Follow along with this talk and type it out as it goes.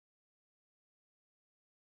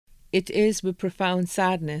It is with profound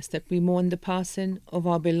sadness that we mourn the passing of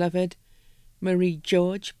our beloved Marie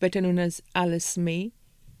George, better known as Alice May,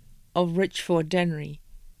 of Richford, Dennery,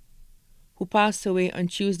 who passed away on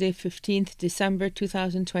Tuesday, 15th December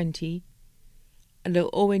 2020 at the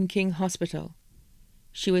Owen King Hospital.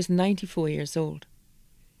 She was 94 years old.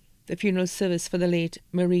 The funeral service for the late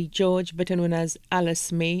Marie George, better known as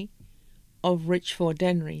Alice May, of Richford,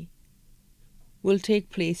 Dennery, will take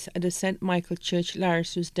place at the St. Michael Church,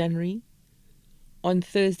 Larissus, Dennery, on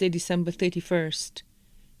Thursday, December 31st,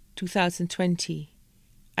 2020,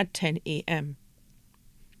 at 10 a.m.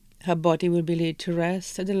 Her body will be laid to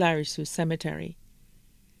rest at the Larissus Cemetery.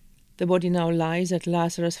 The body now lies at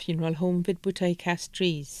Lazarus Funeral Home, Vidbuttai,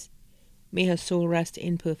 Castries. May her soul rest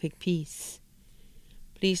in perfect peace.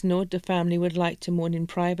 Please note the family would like to mourn in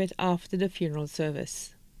private after the funeral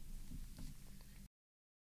service.